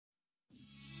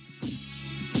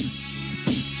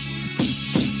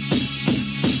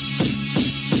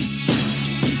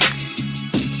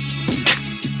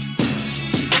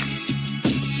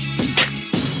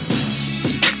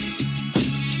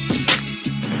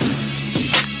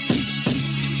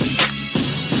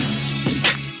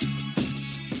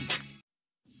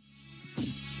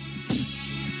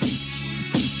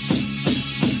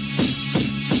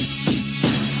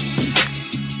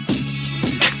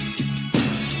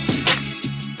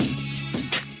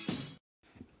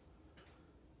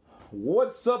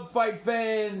What's up, fight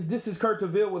fans? This is Kurt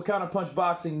DeVille with Counterpunch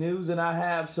Boxing News, and I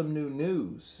have some new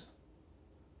news.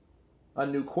 A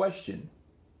new question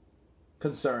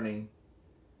concerning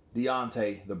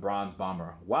Deontay, the Bronze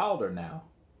Bomber Wilder now.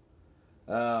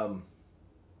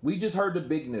 We just heard the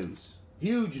big news,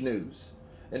 huge news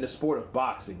in the sport of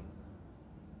boxing.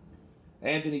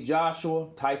 Anthony Joshua,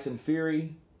 Tyson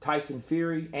Fury,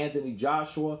 Anthony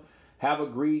Joshua have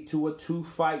agreed to a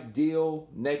 2-fight deal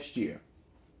next year.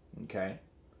 Okay.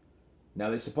 Now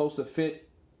they're supposed to fit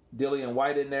Dillian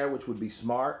White in there, which would be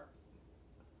smart.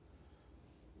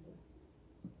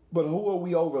 But who are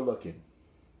we overlooking?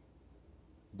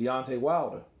 Deontay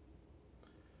Wilder.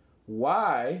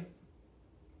 Why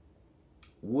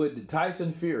would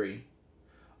Tyson Fury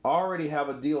already have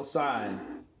a deal signed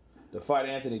to fight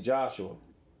Anthony Joshua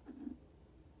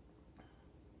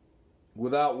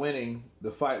without winning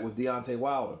the fight with Deontay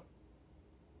Wilder?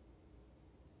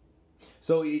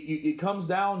 So it comes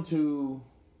down to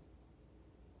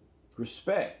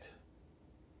respect,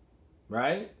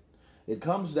 right? It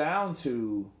comes down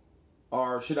to,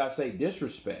 or should I say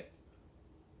disrespect.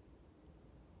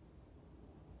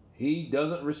 He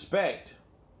doesn't respect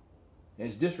and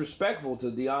is disrespectful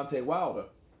to Deontay Wilder.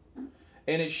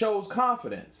 And it shows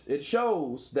confidence. It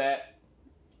shows that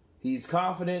he's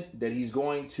confident that he's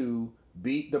going to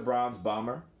beat the Bronze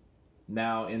Bomber.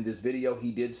 Now, in this video,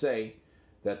 he did say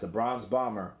that the Bronze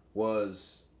Bomber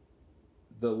was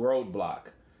the roadblock,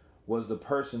 was the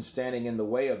person standing in the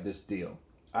way of this deal.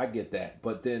 I get that.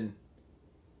 But then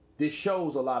this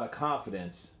shows a lot of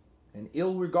confidence and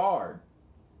ill regard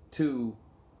to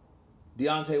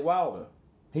Deontay Wilder.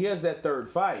 He has that third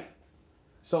fight.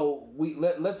 So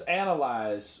let's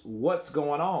analyze what's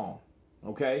going on,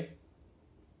 okay?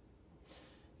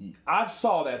 I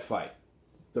saw that fight.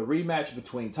 The rematch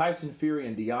between Tyson Fury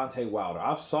and Deontay Wilder.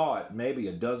 I've saw it maybe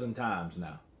a dozen times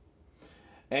now.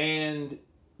 And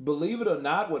believe it or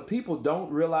not, what people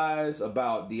don't realize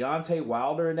about Deontay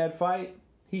Wilder in that fight,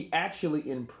 he actually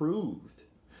improved.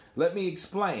 Let me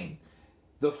explain.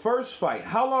 The first fight,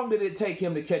 how long did it take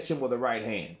him to catch him with a right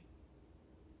hand?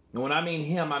 And when I mean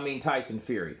him, I mean Tyson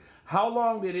Fury. How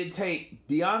long did it take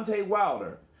Deontay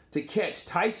Wilder to catch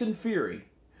Tyson Fury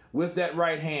with that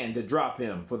right hand to drop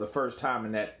him for the first time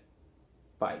in that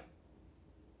fight?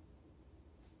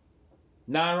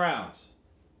 9 rounds.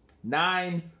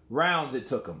 9 rounds it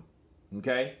took him.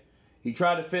 Okay? He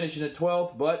tried to finish in the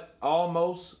 12th, but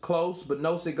almost close, but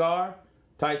no cigar.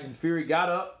 Tyson Fury got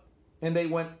up, and they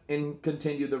went and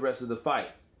continued the rest of the fight.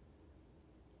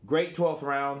 Great 12th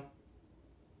round.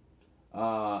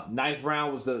 9th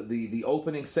round was the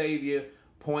opening savior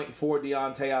point for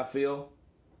Deontay, I feel.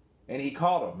 And he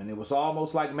caught him, and it was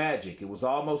almost like magic. It was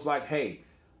almost like, hey,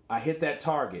 I hit that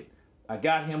target. I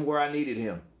got him where I needed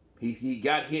him. He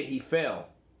got hit, he fell.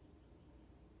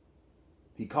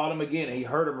 He caught him again, and he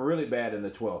hurt him really bad in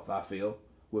the 12th, I feel,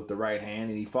 with the right hand,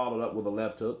 and he followed up with a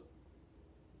left hook.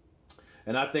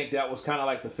 And I think that was kind of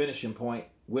like the finishing point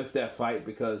with that fight,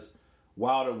 because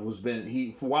Wilder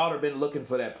been looking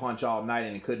for that punch all night,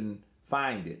 and he couldn't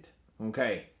find it.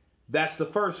 Okay, that's the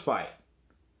first fight.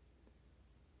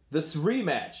 This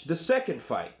rematch, the second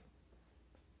fight,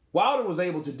 Wilder was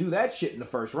able to do that shit in the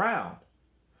first round.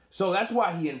 So that's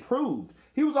why he improved.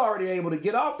 He was already able to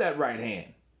get off that right hand.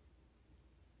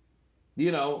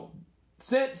 You know,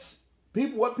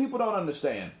 what people don't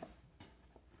understand,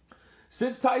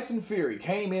 since Tyson Fury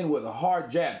came in with a hard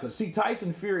jab, because see,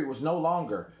 Tyson Fury was no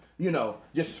longer, you know,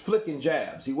 just flicking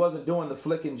jabs. He wasn't doing the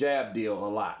flicking jab deal a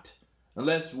lot,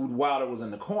 unless Wilder was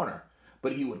in the corner.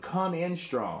 But he would come in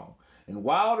strong. And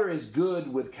Wilder is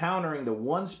good with countering the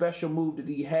one special move that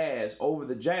he has over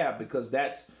the jab, because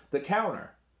that's the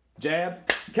counter.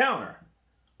 Jab, counter.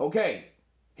 Okay,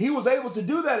 he was able to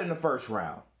do that in the first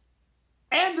round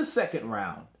and the second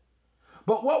round.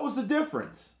 But what was the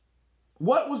difference?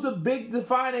 What was the big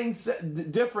defining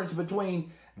difference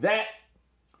between that,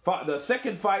 the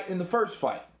second fight and the first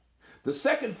fight? The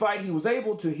second fight, he was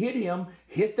able to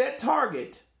hit that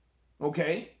target,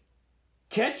 okay?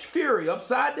 Catch Fury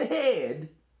upside the head,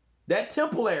 that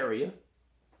temple area.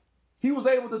 He was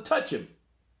able to touch him.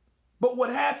 But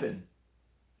what happened?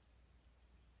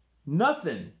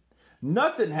 Nothing.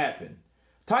 Nothing happened.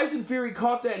 Tyson Fury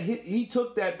caught that hit. He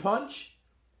took that punch,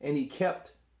 and he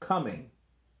kept coming.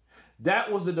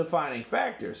 That was the defining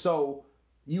factor. So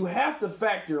you have to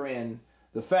factor in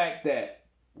the fact that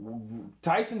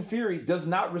Tyson Fury does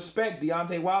not respect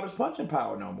Deontay Wilder's punching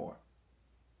power no more.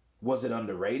 Was it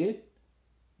underrated?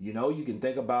 You know, you can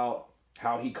think about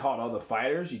how he caught other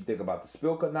fighters. You can think about the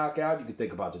Spilka knockout. You can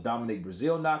think about the Dominic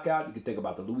Breazeale knockout. You can think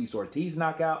about the Luis Ortiz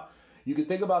knockout. you can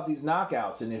think about these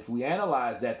knockouts, and if we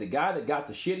analyze that, the guy that got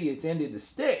the shittiest end of the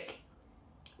stick,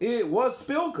 it was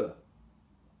Spilka.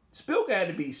 Spilka had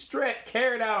to be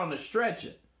carried out on the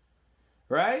stretcher,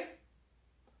 right?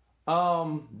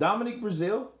 Dominic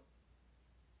Brazil,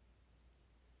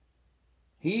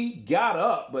 he got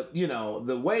up, but, you know,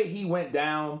 the way he went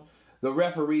down, the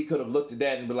referee could have looked at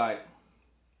that and be like,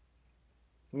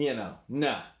 you know,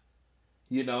 nah.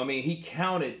 You know, I mean, he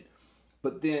counted,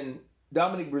 but then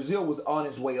Dominic Brazil was on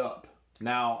his way up.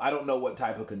 Now, I don't know what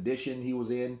type of condition he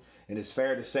was in, and it's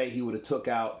fair to say he would have took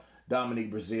out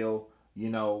Dominic Brazil, you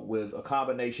know, with a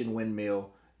combination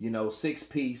windmill, you know,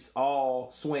 6-piece,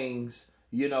 all swings,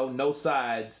 you know, no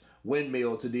sides,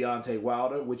 windmill to Deontay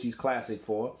Wilder, which he's classic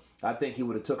for. I think he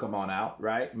would have took him on out,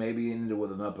 right? Maybe ended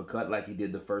with an uppercut like he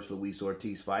did the first Luis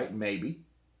Ortiz fight, maybe.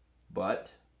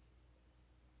 But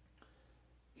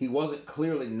he wasn't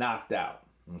clearly knocked out,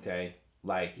 okay?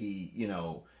 Like he, you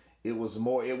know, it was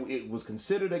more, it was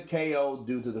considered a KO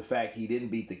due to the fact he didn't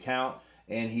beat the count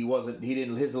and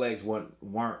his legs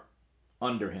weren't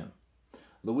under him.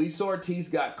 Luis Ortiz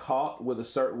got caught with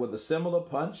a similar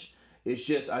punch. It's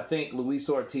just, I think Luis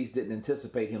Ortiz didn't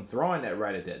anticipate him throwing that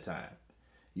right at that time.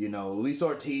 You know, Luis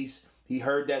Ortiz, he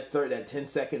heard that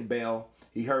 10-second bell.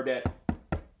 He heard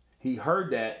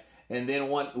that, and then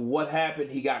what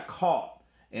happened? He got caught.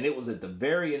 And it was at the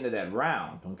very end of that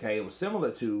round, okay? It was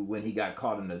similar to when he got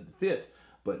caught in the 5th,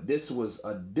 but this was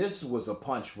a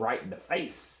punch right in the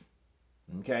face,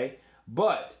 okay?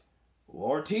 But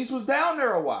Ortiz was down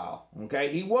there a while,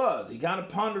 okay? He was. He kind of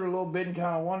pondered a little bit and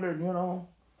kind of wondered, you know,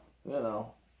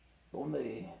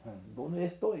 ¿dónde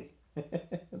estoy?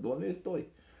 ¿Dónde estoy?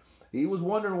 He was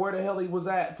wondering where the hell he was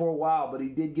at for a while, but he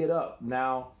did get up.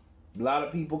 Now, a lot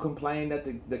of people complained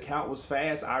that the count was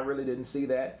fast. I really didn't see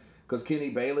that. Because Kenny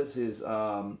Bayless is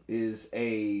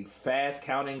a fast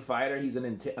counting fighter. He's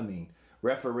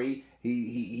referee.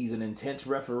 He's an intense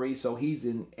referee, so he's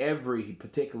in every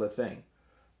particular thing.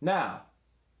 Now,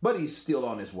 but he's still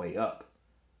on his way up.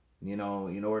 You know,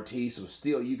 Ortiz was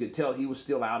still, you could tell he was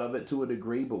still out of it to a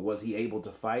degree, but was he able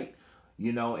to fight?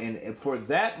 You know, and for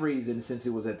that reason, since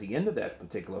it was at the end of that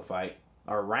particular fight,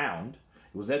 or round,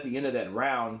 it was at the end of that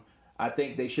round, I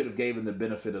think they should have given the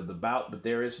benefit of the doubt, but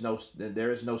there is no,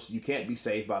 you can't be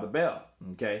saved by the bell,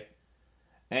 okay?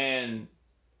 And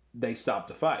they stopped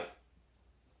the fight.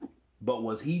 But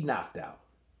was he knocked out?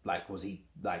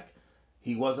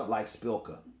 He wasn't like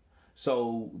Spilka.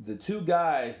 So the two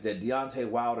guys that Deontay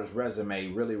Wilder's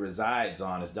resume really resides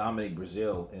on is Dominic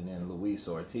Brazil and then Luis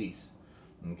Ortiz,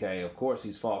 okay? Of course,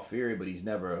 he's fought Fury, but he's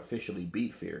never officially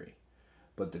beat Fury.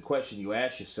 But the question you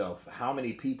ask yourself, how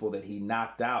many people that he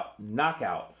knock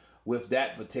out with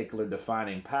that particular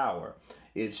defining power?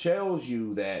 It shows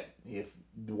you that if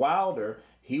Wilder,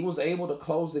 he was able to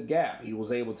close the gap. He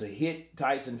was able to hit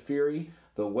Tyson Fury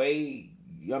the way,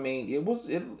 I mean, it was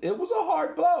a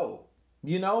hard blow.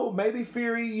 You know, maybe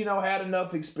Fury, you know, had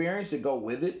enough experience to go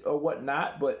with it or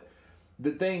whatnot. But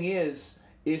the thing is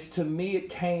to me, it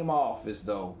came off as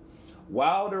though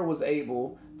Wilder was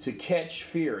able to catch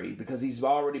Fury because he's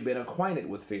already been acquainted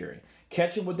with Fury.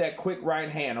 Catch him with that quick right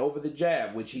hand over the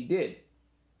jab, which he did.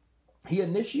 He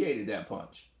initiated that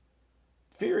punch.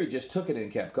 Fury just took it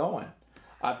and kept going.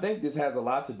 I think this has a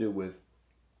lot to do with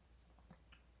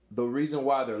the reason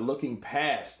why they're looking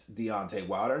past Deontay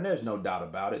Wilder, and there's no doubt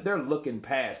about it. They're looking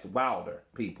past Wilder,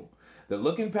 people. They're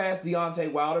looking past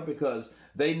Deontay Wilder because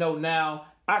they know now,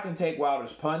 I can take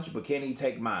Wilder's punch, but can he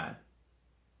take mine?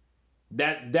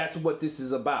 That's what this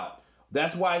is about.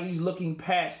 That's why he's looking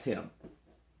past him.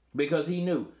 Because he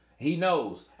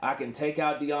knows, I can take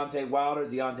out Deontay Wilder.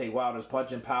 Deontay Wilder's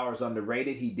punching power is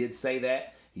underrated. He did say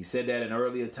that. He said that in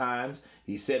earlier times.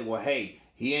 He said, well, hey,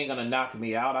 he ain't going to knock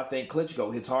me out. I think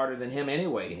Klitschko hits harder than him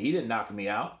anyway, and he didn't knock me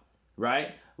out,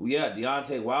 right? Well, yeah,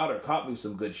 Deontay Wilder caught me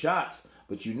some good shots,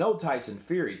 but you know Tyson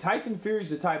Fury. Tyson Fury's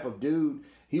the type of dude,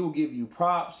 he will give you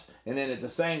props, and then at the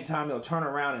same time, he'll turn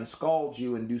around and scald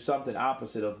you and do something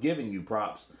opposite of giving you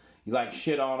props. You like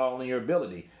shit on all of your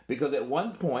ability. Because at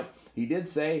one point, he did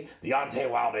say, Deontay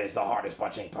Wilder is the hardest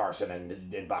punching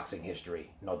person in boxing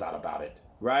history. No doubt about it.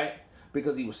 Right?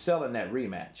 Because he was selling that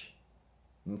rematch.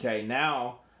 Okay,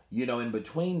 now, you know, in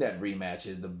between that rematch,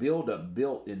 the build-up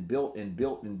built and built and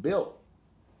built and built.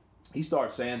 He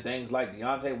starts saying things like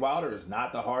Deontay Wilder is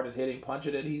not the hardest hitting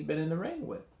puncher that he's been in the ring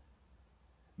with.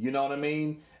 You know what I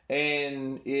mean?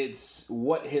 And it's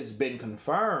what has been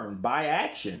confirmed by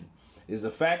action is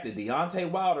the fact that Deontay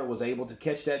Wilder was able to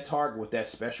catch that target with that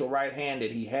special right hand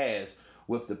that he has,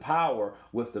 with the power,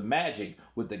 with the magic,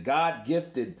 with the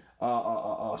God-gifted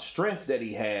strength that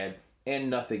he had, and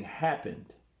nothing happened.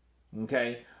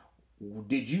 Okay?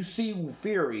 Did you see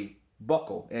Fury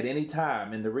buckle at any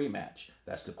time in the rematch?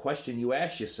 That's the question you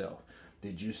ask yourself.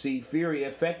 Did you see Fury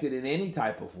affected in any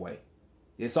type of way?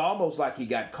 It's almost like he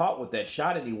got caught with that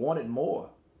shot and he wanted more.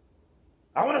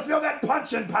 I want to feel that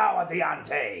punching power,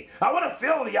 Deontay. I want to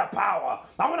feel your power.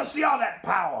 I want to see all that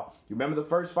power. You remember the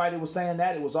first fight he was saying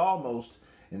that? It was almost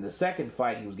in the second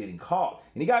fight he was getting caught.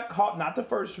 And he got caught not the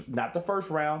first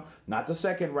round, not the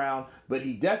second round, but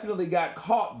he definitely got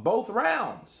caught both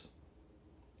rounds.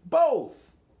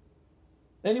 Both.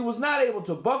 And he was not able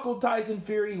to buckle Tyson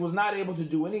Fury. He was not able to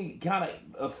do any kind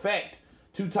of effect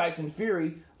to Tyson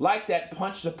Fury like that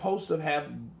punch supposed to have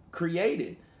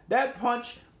created. That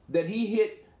punch that he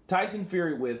hit Tyson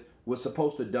Fury with was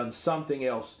supposed to have done something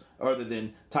else other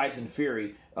than Tyson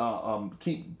Fury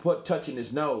touching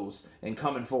his nose and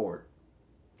coming forward.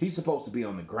 He's supposed to be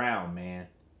on the ground, man.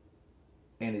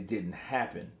 And it didn't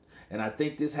happen. And I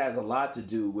think this has a lot to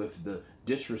do with the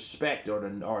disrespect or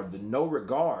the no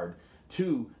regard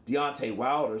to Deontay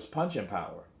Wilder's punching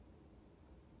power.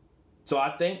 So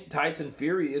I think Tyson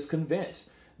Fury is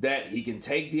convinced that he can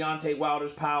take Deontay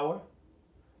Wilder's power,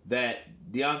 that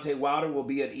Deontay Wilder will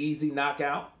be an easy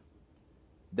knockout,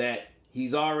 that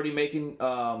he's already making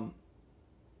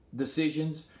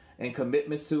decisions and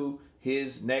commitments to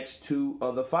his next 2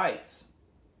 other fights.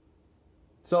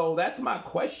 So that's my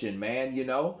question, man. You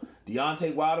know,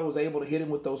 Deontay Wilder was able to hit him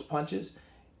with those punches.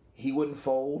 He wouldn't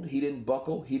fold. He didn't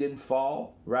buckle. He didn't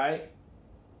fall, right?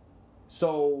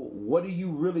 So what do you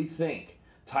really think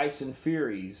Tyson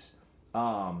Fury's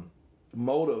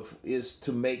motive is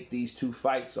to make these 2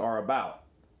 fights are about,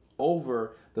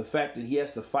 over the fact that he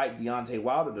has to fight Deontay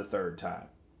Wilder the 3rd time?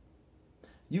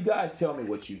 You guys tell me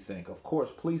what you think. Of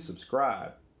course, please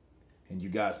subscribe. And you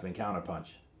guys been Counterpunch.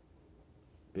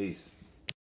 Peace.